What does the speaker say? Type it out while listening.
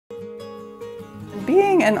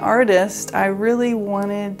Being an artist, I really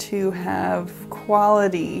wanted to have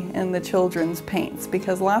quality in the children's paints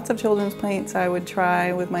because lots of children's paints I would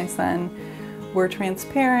try with my son were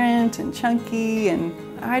transparent and chunky, and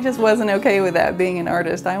I just wasn't okay with that being an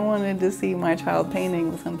artist. I wanted to see my child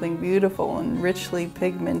painting something beautiful and richly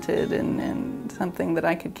pigmented and something that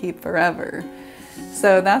I could keep forever.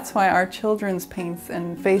 So that's why our children's paints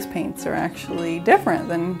and face paints are actually different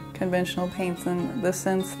than conventional paints in the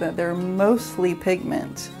sense that they're mostly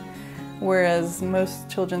pigment, whereas most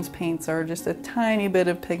children's paints are just a tiny bit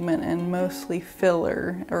of pigment and mostly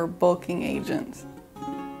filler or bulking agents.